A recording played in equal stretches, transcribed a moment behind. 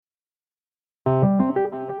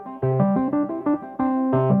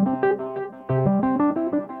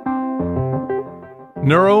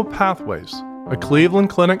Neuro Pathways, a Cleveland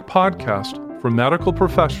Clinic podcast for medical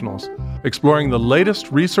professionals exploring the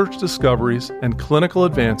latest research discoveries and clinical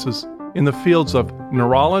advances in the fields of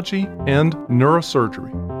neurology and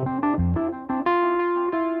neurosurgery.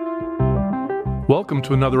 Welcome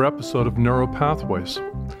to another episode of Neuro Pathways.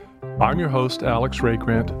 I'm your host, Alex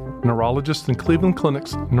Raygrant, neurologist in Cleveland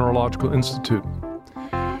Clinic's Neurological Institute.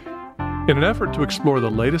 In an effort to explore the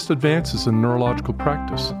latest advances in neurological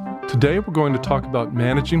practice, today we're going to talk about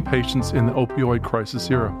managing patients in the opioid crisis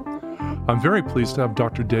era. I'm very pleased to have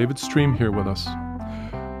Dr. David Streem here with us.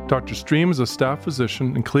 Dr. Streem is a staff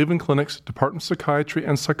physician in Cleveland Clinic's Department of Psychiatry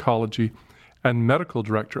and Psychology and medical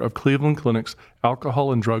director of Cleveland Clinic's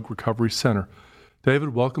Alcohol and Drug Recovery Center.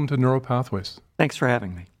 David, welcome to Neuro Pathways. Thanks for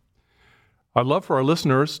having me. I'd love for our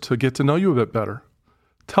listeners to get to know you a bit better.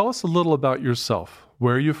 Tell us a little about yourself.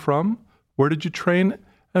 Where are you from? Where did you train?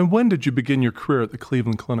 And when did you begin your career at the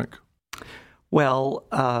Cleveland Clinic? Well,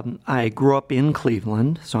 I grew up in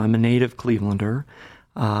Cleveland, so I'm a native Clevelander.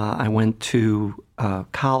 I went to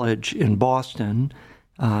college in Boston,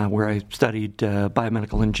 where I studied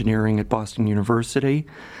biomedical engineering at Boston University.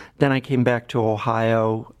 Then I came back to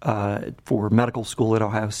Ohio for medical school at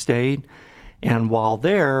Ohio State. And while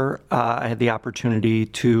there, I had the opportunity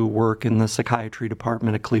to work in the psychiatry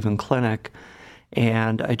department at Cleveland Clinic.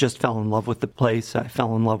 And I just fell in love with the place. I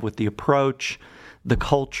fell in love with the approach, the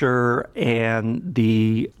culture, and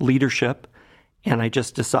the leadership. And I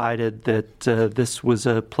just decided that this was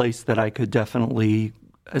a place that I could definitely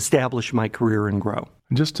establish my career and grow.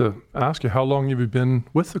 And just to ask you, how long have you been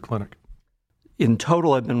with the clinic? In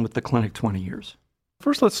total, I've been with the clinic 20 years.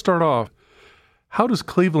 First, let's start off. How does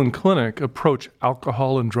Cleveland Clinic approach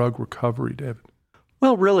alcohol and drug recovery, David?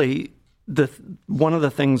 Well, really, one of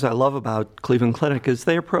the things I love about Cleveland Clinic is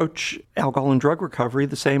they approach alcohol and drug recovery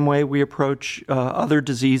the same way we approach other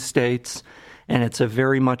disease states, and it's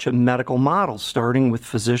very much a medical model, starting with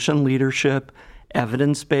physician leadership,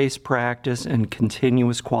 evidence-based practice, and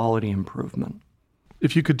continuous quality improvement.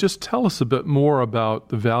 If you could just tell us a bit more about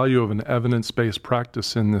the value of an evidence-based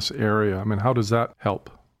practice in this area. I mean, how does that help?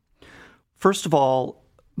 First of all,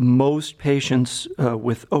 most patients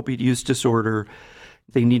with opioid use disorder,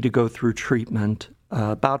 they need to go through treatment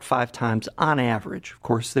about 5 times on average. Of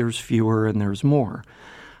course, there's fewer and there's more.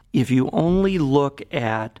 If you only look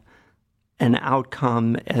at an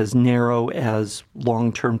outcome as narrow as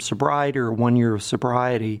long-term sobriety or 1 year of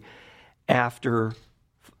sobriety after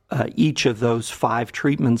each of those 5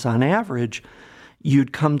 treatments on average,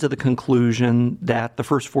 you'd come to the conclusion that the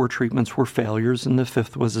first 4 treatments were failures and the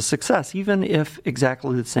 5th was a success, even if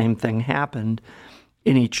exactly the same thing happened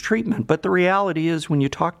in each treatment. But the reality is when you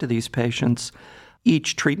talk to these patients,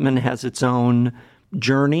 each treatment has its own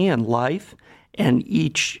journey and life, and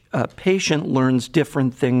each patient learns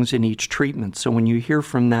different things in each treatment. So when you hear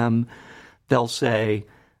from them, they'll say,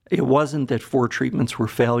 it wasn't that 4 treatments were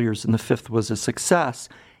failures and the 5th was a success.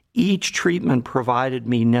 Each treatment provided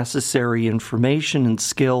me necessary information and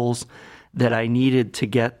skills that I needed to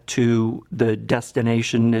get to the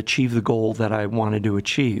destination, achieve the goal that I wanted to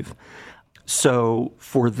achieve. So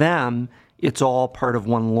for them, it's all part of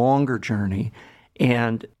one longer journey.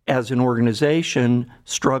 And as an organization,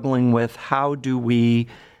 struggling with how do we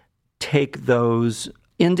take those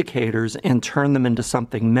indicators and turn them into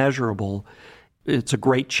something measurable, it's a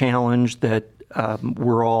great challenge that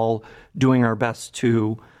we're all doing our best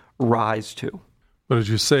to rise to. But as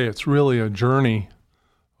you say, it's really a journey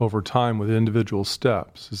over time with individual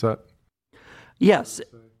steps. Is that? Yes.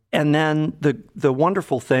 And then the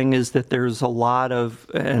wonderful thing is that there's a lot of,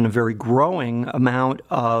 and a very growing amount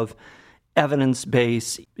of evidence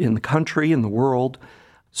base in the country, in the world.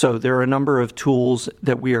 So there are a number of tools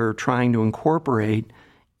that we are trying to incorporate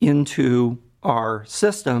into our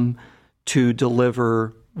system to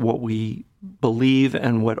deliver what we believe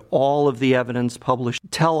and what all of the evidence published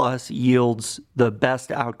tell us yields the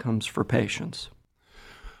best outcomes for patients.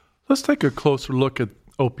 Let's take a closer look at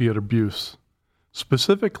opiate abuse.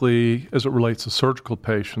 Specifically, as it relates to surgical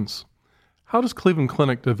patients, how does Cleveland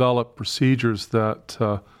Clinic develop procedures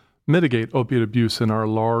that mitigate opiate abuse in our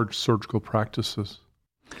large surgical practices?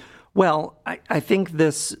 Well, I think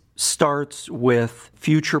this starts with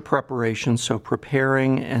future preparation, so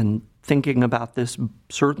preparing and thinking about this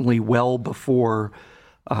certainly well before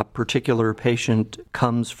a particular patient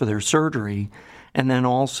comes for their surgery, and then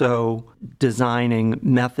also designing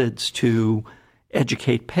methods to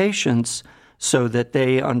educate patients so that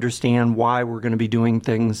they understand why we're going to be doing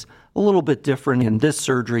things a little bit different in this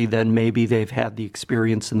surgery than maybe they've had the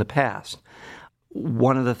experience in the past.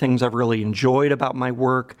 One of the things I've really enjoyed about my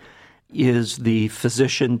work is the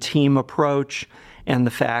physician team approach and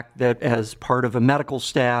the fact that as part of a medical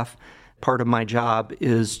staff, part of my job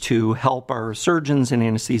is to help our surgeons and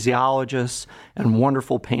anesthesiologists and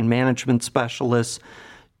wonderful pain management specialists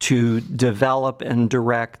to develop and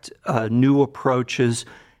direct new approaches,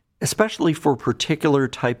 especially for particular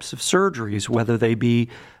types of surgeries, whether they be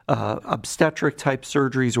obstetric-type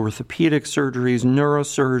surgeries, orthopedic surgeries,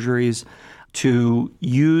 neurosurgeries, to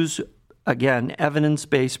use, again,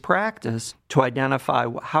 evidence-based practice to identify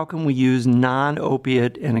how can we use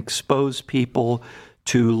non-opiate and expose people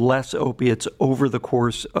to less opiates over the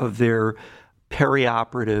course of their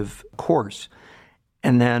perioperative course.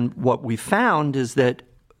 And then what we found is that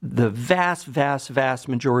the vast, vast, vast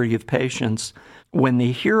majority of patients, when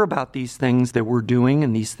they hear about these things that we're doing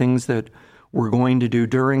and these things that we're going to do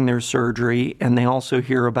during their surgery, and they also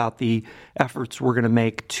hear about the efforts we're going to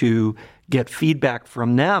make to get feedback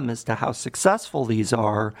from them as to how successful these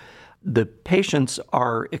are, the patients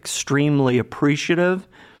are extremely appreciative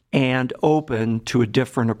and open to a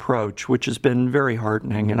different approach, which has been very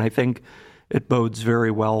heartening. And I think it bodes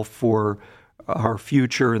very well for our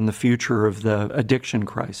future and the future of the addiction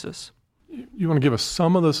crisis. You want to give us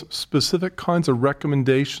some of the specific kinds of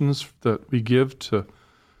recommendations that we give to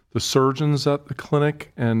the surgeons at the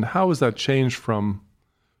clinic, and how has that changed from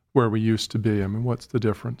where we used to be? I mean, what's the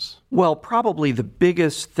difference? Well, probably the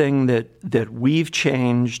biggest thing that we've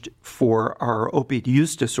changed for our opiate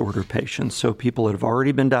use disorder patients, so people that have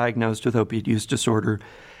already been diagnosed with opiate use disorder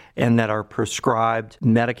and that are prescribed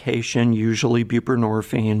medication, usually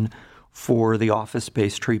buprenorphine, for the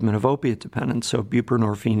office-based treatment of opiate dependence. So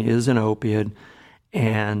buprenorphine is an opiate,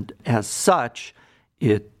 and as such,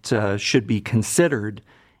 it should be considered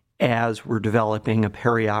as we're developing a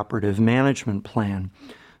perioperative management plan.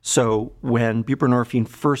 So when buprenorphine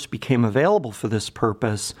first became available for this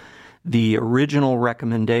purpose, the original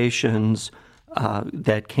recommendations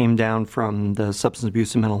that came down from the Substance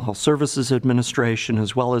Abuse and Mental Health Services Administration,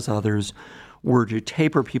 as well as others, were to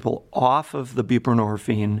taper people off of the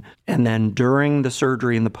buprenorphine, and then during the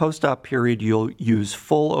surgery in the post-op period, you'll use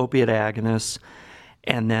full opiate agonists,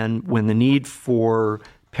 and then when the need for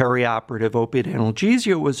perioperative opiate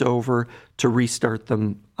analgesia was over, to restart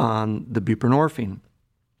them on the buprenorphine.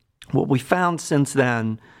 What we found since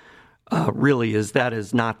then really is that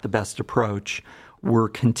is not the best approach. We're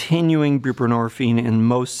continuing buprenorphine in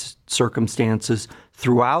most circumstances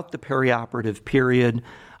throughout the perioperative period.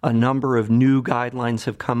 A number of new guidelines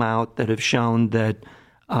have come out that have shown that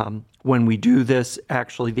when we do this,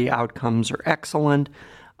 actually the outcomes are excellent.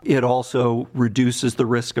 It also reduces the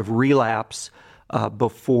risk of relapse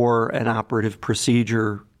before an operative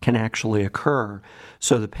procedure can actually occur.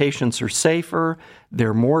 So the patients are safer,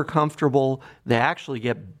 they're more comfortable, they actually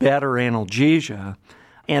get better analgesia,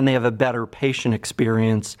 and they have a better patient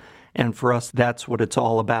experience. And for us, that's what it's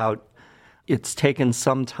all about. It's taken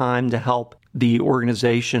some time to help the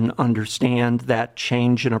organization understand that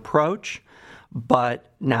change in approach,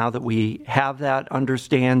 but now that we have that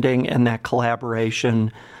understanding and that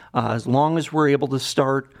collaboration, as long as we're able to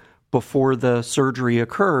start before the surgery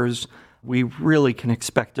occurs, we really can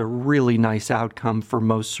expect a really nice outcome for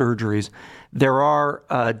most surgeries. There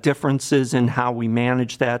are differences in how we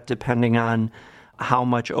manage that depending on how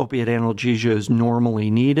much opiate analgesia is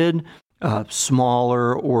normally needed.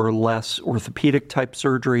 Smaller or less orthopedic type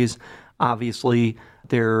surgeries, obviously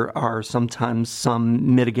there are sometimes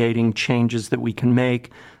some mitigating changes that we can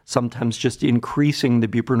make. Sometimes just increasing the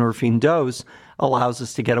buprenorphine dose allows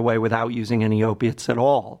us to get away without using any opiates at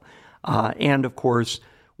all. And of course,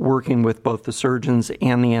 working with both the surgeons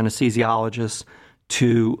and the anesthesiologists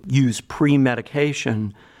to use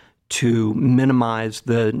pre-medication to minimize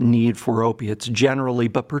the need for opiates generally,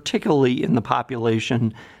 but particularly in the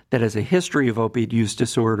population that has a history of opiate use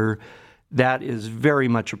disorder. That is very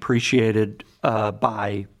much appreciated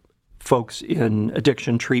by folks in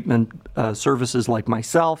addiction treatment services like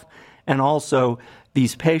myself, and also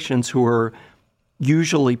these patients who are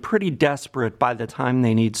usually pretty desperate by the time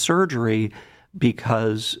they need surgery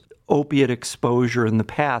because opiate exposure in the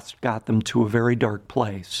past got them to a very dark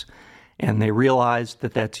place. And they realized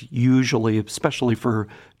that that's usually, especially for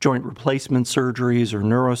joint replacement surgeries or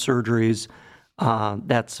neurosurgeries,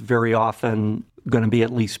 that's very often going to be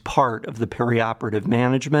at least part of the perioperative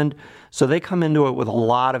management. So they come into it with a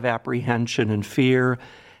lot of apprehension and fear.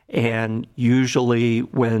 And usually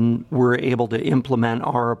when we're able to implement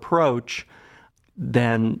our approach,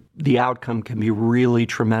 then the outcome can be really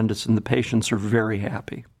tremendous and the patients are very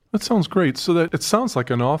happy. That sounds great. So that it sounds like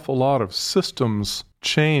an awful lot of systems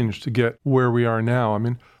change to get where we are now. I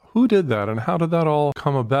mean, who did that and how did that all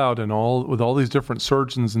come about and all with all these different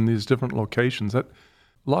surgeons in these different locations? That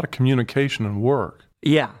a lot of communication and work.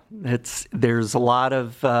 Yeah, there's a lot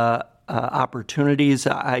of opportunities.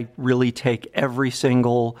 I really take every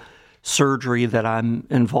single surgery that I'm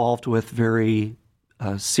involved with very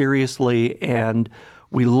seriously, and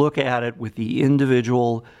we look at it with the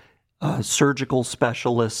individual surgical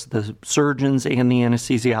specialists, the surgeons and the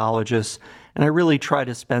anesthesiologists, and I really try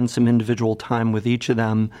to spend some individual time with each of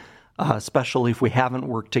them, especially if we haven't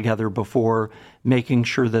worked together before, making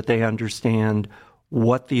sure that they understand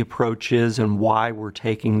what the approach is and why we're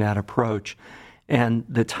taking that approach. And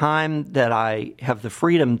the time that I have the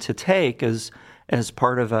freedom to take as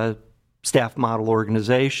part of a staff model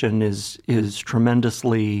organization is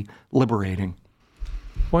tremendously liberating.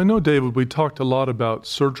 Well, I know, David, we talked a lot about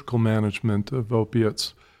surgical management of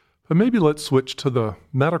opiates, but maybe let's switch to the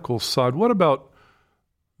medical side. What about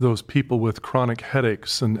those people with chronic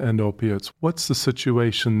headaches and opiates? What's the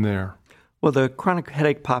situation there? Well, the chronic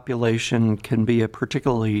headache population can be a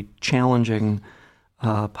particularly challenging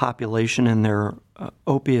population, and their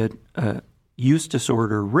opiate use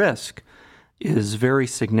disorder risk is very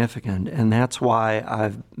significant. And that's why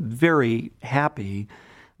I'm very happy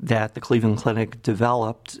that the Cleveland Clinic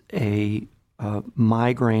developed a adult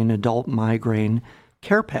migraine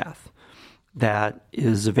care path that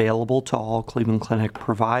is available to all Cleveland Clinic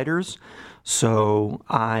providers. So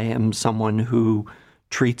I am someone who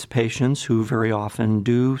treats patients who very often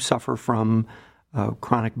do suffer from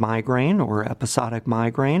chronic migraine or episodic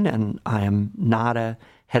migraine, and I am not a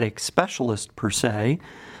headache specialist per se.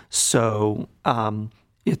 So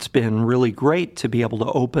it's been really great to be able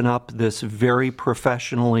to open up this very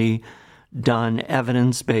professionally done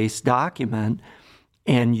evidence-based document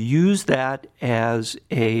and use that as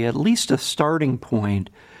at least a starting point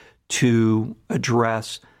to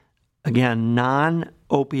address, again,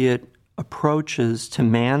 non-opiate approaches to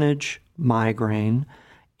manage migraine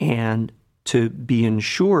and to be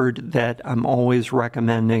ensured that I'm always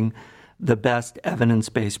recommending the best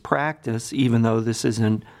evidence-based practice, even though this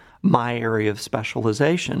isn't my area of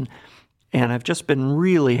specialization. And I've just been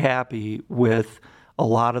really happy with a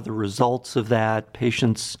lot of the results of that.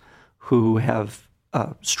 Patients who have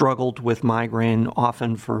struggled with migraine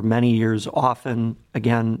often for many years, often,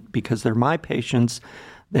 again, because they're my patients,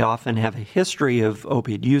 they often have a history of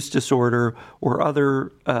opioid use disorder or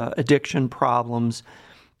other addiction problems.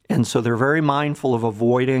 And so they're very mindful of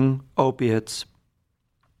avoiding opiates.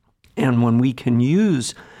 And when we can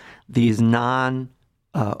use these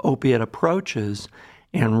non-opiate approaches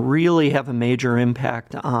and really have a major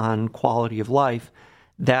impact on quality of life,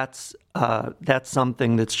 that's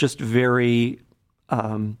something that's just very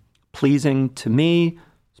pleasing to me,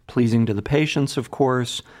 pleasing to the patients, of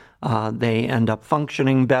course. They end up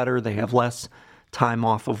functioning better, they have less time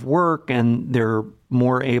off of work, and they're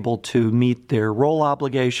more able to meet their role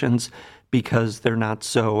obligations because they're not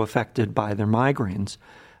so affected by their migraines.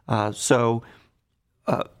 So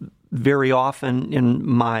very often in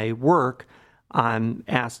my work, I'm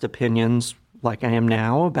asked opinions, like I am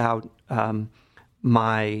now, about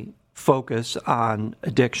my focus on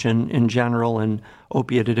addiction in general and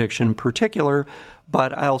opiate addiction in particular,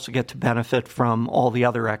 but I also get to benefit from all the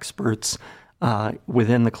other experts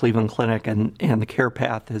within the Cleveland Clinic, and the care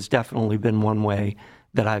path has definitely been one way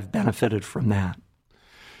that I've benefited from that.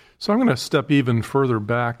 So I'm going to step even further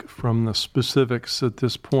back from the specifics at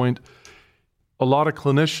this point. A lot of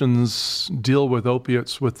clinicians deal with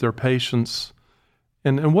opiates with their patients,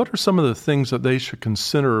 and what are some of the things that they should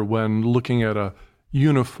consider when looking at a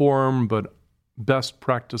uniform but best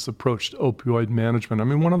practice approach to opioid management? I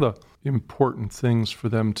mean, one of the important things for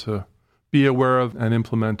them to be aware of and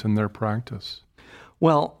implement in their practice?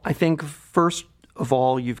 Well, I think first of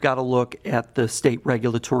all, you've got to look at the state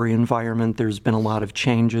regulatory environment. There's been a lot of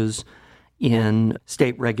changes in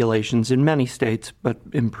state regulations in many states, but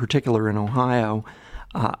in particular in Ohio.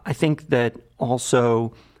 I think that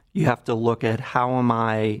also you have to look at how am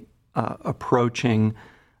I approaching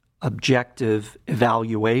objective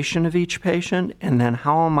evaluation of each patient, and then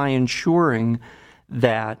how am I ensuring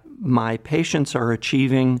that my patients are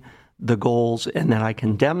achieving the goals and that I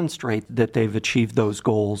can demonstrate that they've achieved those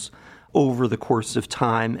goals over the course of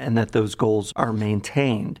time and that those goals are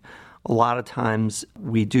maintained. A lot of times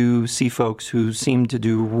we do see folks who seem to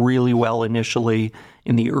do really well initially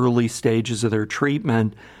in the early stages of their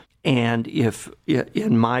treatment, and if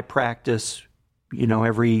in my practice,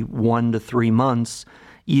 every 1 to 3 months,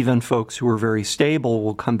 even folks who are very stable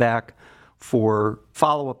will come back for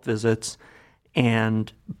follow-up visits,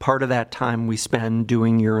 and part of that time we spend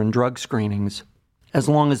doing urine drug screenings. As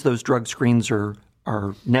long as those drug screens are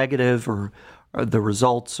negative or The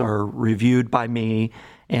results are reviewed by me,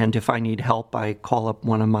 and if I need help, I call up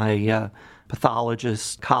one of my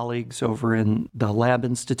pathologist colleagues over in the Lab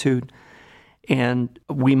Institute, and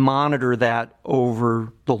we monitor that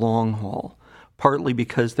over the long haul, partly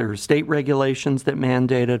because there are state regulations that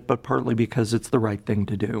mandate it, but partly because it's the right thing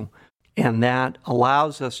to do. And that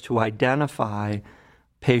allows us to identify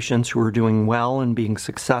patients who are doing well and being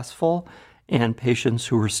successful and patients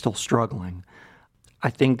who are still struggling. I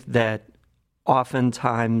think that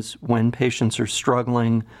oftentimes when patients are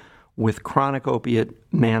struggling with chronic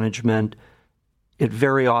opiate management, it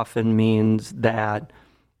very often means that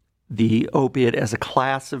the opiate as a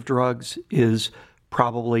class of drugs is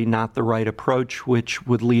probably not the right approach, which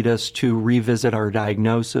would lead us to revisit our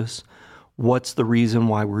diagnosis. What's the reason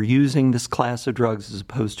why we're using this class of drugs as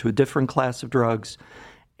opposed to a different class of drugs?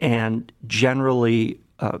 And generally,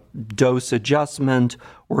 dose adjustment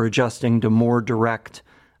or adjusting to more direct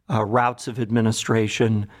routes of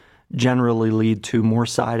administration generally lead to more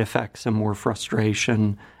side effects and more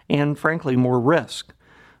frustration and, frankly, more risk.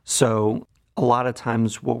 So a lot of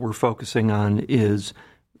times what we're focusing on is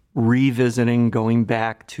revisiting, going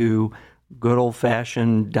back to good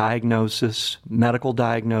old-fashioned diagnosis, medical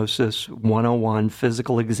diagnosis, 101,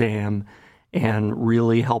 physical exam, and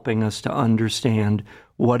really helping us to understand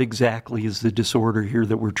what exactly is the disorder here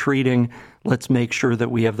that we're treating. Let's make sure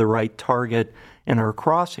that we have the right target in our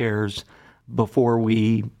crosshairs before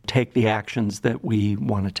we take the actions that we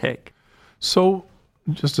want to take. So,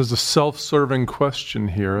 just as a self-serving question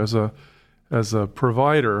here, as a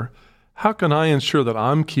provider, how can I ensure that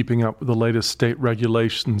I'm keeping up with the latest state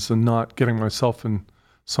regulations and not getting myself in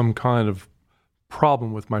some kind of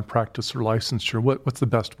problem with my practice or licensure? What's the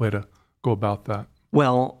best way to go about that?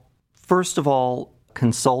 Well, first of all,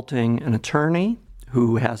 consulting an attorney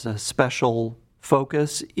who has a special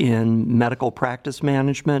focus in medical practice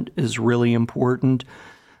management is really important.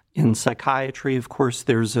 In psychiatry, of course,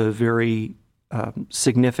 there's a very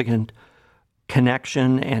significant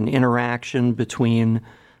connection and interaction between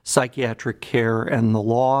psychiatric care and the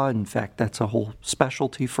law. In fact, that's a whole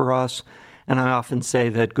specialty for us. And I often say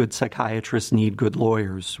that good psychiatrists need good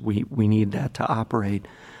lawyers. We need that to operate.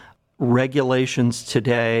 Regulations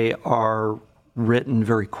today are written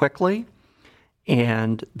very quickly,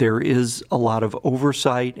 and there is a lot of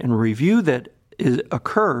oversight and review that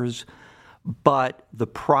occurs, but the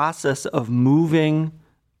process of moving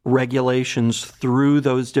regulations through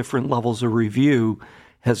those different levels of review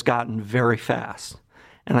has gotten very fast.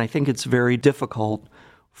 And I think it's very difficult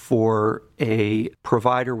for a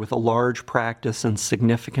provider with a large practice and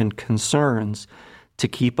significant concerns to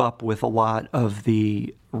keep up with a lot of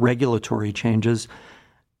the regulatory changes.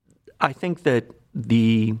 I think that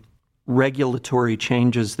the regulatory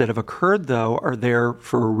changes that have occurred, though, are there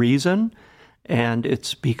for a reason, and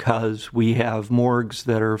it's because we have morgues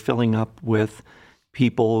that are filling up with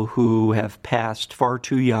people who have passed far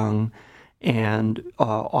too young, and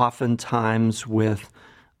oftentimes with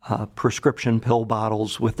prescription pill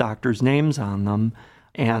bottles with doctors' names on them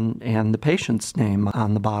and the patient's name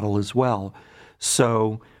on the bottle as well.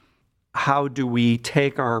 So how do we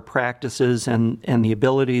take our practices and the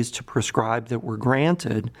abilities to prescribe that were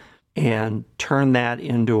granted and turn that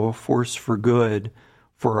into a force for good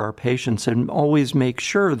for our patients, and always make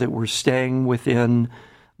sure that we're staying within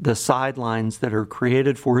the sidelines that are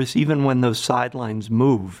created for us, even when those sidelines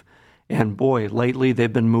move. And boy, lately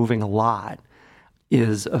they've been moving a lot,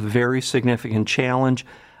 is a very significant challenge.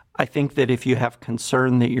 I think that if you have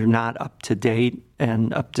concern that you're not up to date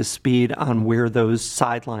and up to speed on where those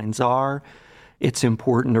sidelines are, it's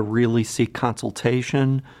important to really seek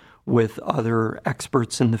consultation with other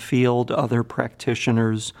experts in the field, other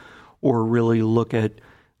practitioners, or really look at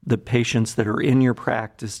the patients that are in your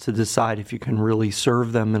practice to decide if you can really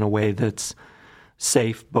serve them in a way that's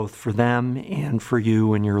safe both for them and for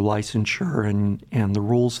you and your licensure and the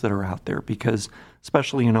rules that are out there. Because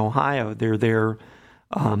especially in Ohio, they're there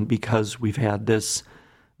because we've had this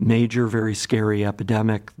major, very scary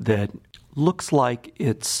epidemic that looks like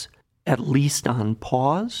it's at least on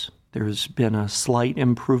pause. There's been a slight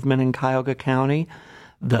improvement in Cuyahoga County.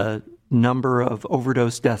 The number of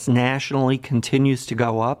overdose deaths nationally continues to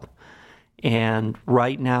go up. And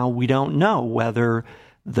right now, we don't know whether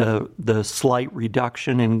the slight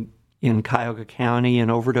reduction in Cuyahoga County in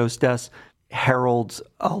overdose deaths heralds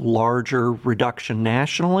a larger reduction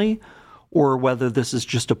nationally, or whether this is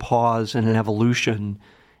just a pause and an evolution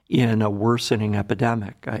in a worsening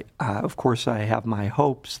epidemic. Of course, I have my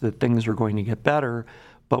hopes that things are going to get better,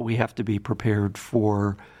 but we have to be prepared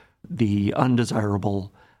for the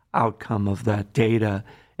undesirable outcome of that data.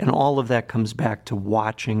 And all of that comes back to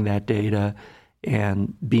watching that data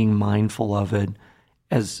and being mindful of it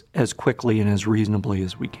as quickly and as reasonably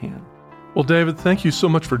as we can. Well, David, thank you so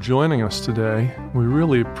much for joining us today. We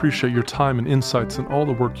really appreciate your time and insights and all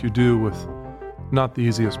the work you do with not the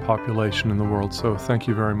easiest population in the world, so thank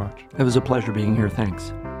you very much. It was a pleasure being here.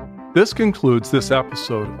 Thanks. This concludes this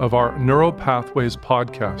episode of our Neuropathways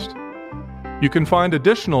podcast. You can find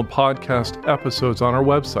additional podcast episodes on our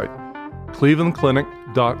website,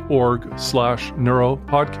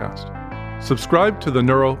 clevelandclinic.org/neuropodcast. Subscribe to the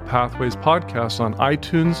Neuropathways podcast on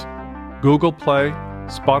iTunes, Google Play,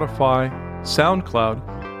 Spotify, SoundCloud,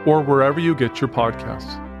 or wherever you get your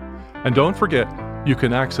podcasts. And don't forget, you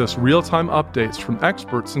can access real-time updates from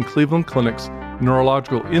experts in Cleveland Clinic's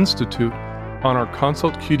Neurological Institute on our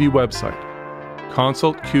Consult QD website,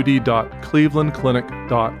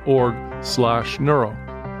 consultqd.clevelandclinic.org/neuro,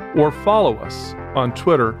 or follow us on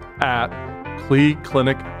Twitter at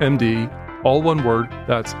CleClinicMD, all one word,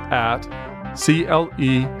 that's at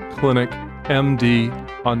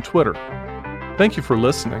CLEClinicMD on Twitter. Thank you for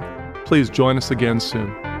listening. Please join us again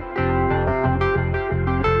soon.